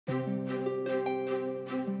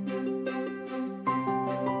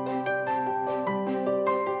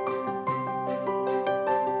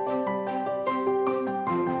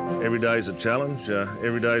Every day's a challenge,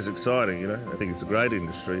 every day's exciting, you know. I think it's a great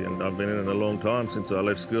industry and I've been in it a long time since I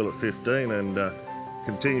left school at 15 and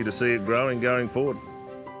continue to see it growing going forward.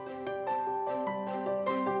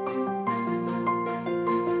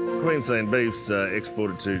 Queensland Beef's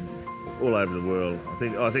exported to all over the world.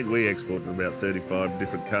 I think we export to about 35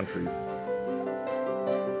 different countries.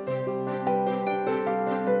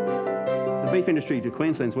 The beef industry to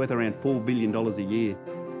Queensland's worth around $4 billion a year.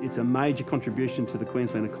 It's a major contribution to the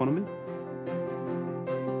Queensland economy.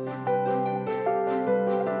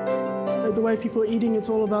 The way people are eating, it's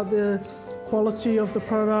all about the quality of the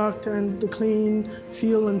product and the clean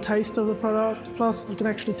feel and taste of the product. Plus, you can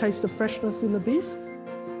actually taste the freshness in the beef.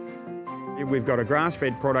 We've got a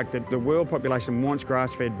grass-fed product that the world population wants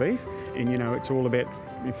grass-fed beef, and you know, it's all about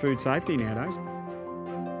food safety nowadays.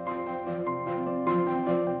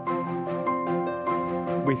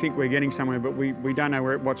 We think we're getting somewhere, but we don't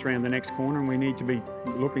know what's around the next corner, and we need to be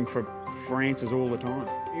looking for answers all the time.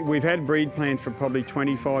 We've had breed planned for probably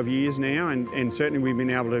 25 years now, and certainly we've been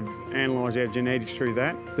able to analyse our genetics through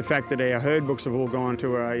that. The fact that our herd books have all gone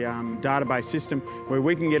to a database system where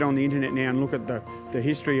we can get on the internet now and look at the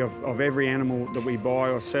history of every animal that we buy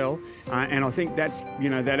or sell, and I think that's, you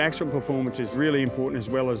know, that actual performance is really important, as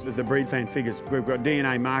well as the breed plan figures. We've got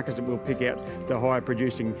DNA markers that will pick out the higher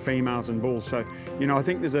producing females and bulls. So, you know, I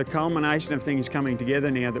think there's a culmination of things coming together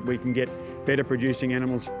now that we can get better producing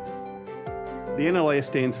animals. The NLIS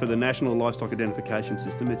stands for the National Livestock Identification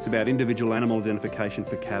System. It's about individual animal identification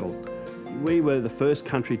for cattle. We were the first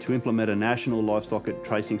country to implement a national livestock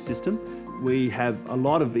tracing system. We have a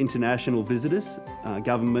lot of international visitors,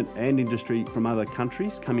 government and industry from other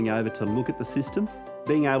countries coming over to look at the system.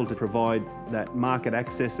 Being able to provide that market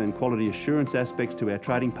access and quality assurance aspects to our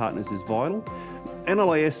trading partners is vital.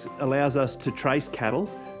 NLIS allows us to trace cattle,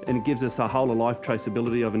 and it gives us a whole of life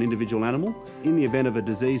traceability of an individual animal. In the event of a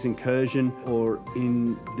disease incursion or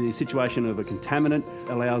in the situation of a contaminant,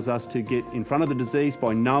 allows us to get in front of the disease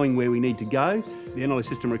by knowing where we need to go. The NLIS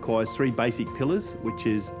system requires 3 basic pillars, which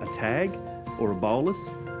is a tag or a bolus,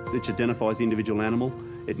 which identifies the individual animal.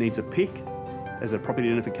 It needs a pick as a property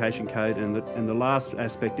identification code, and the last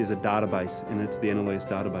aspect is a database, and it's the NLIS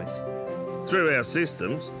database. Through our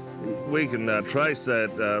systems, we can trace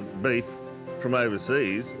that beef from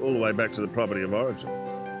overseas all the way back to the property of origin.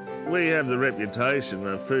 We have the reputation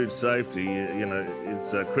of food safety, you know,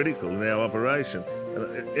 it's critical in our operation.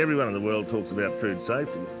 Everyone in the world talks about food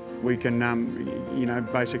safety. We can, you know,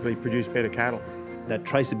 basically produce better cattle. That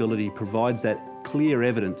traceability provides that clear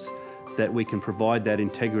evidence that we can provide that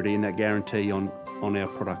integrity and that guarantee on our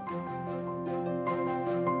product.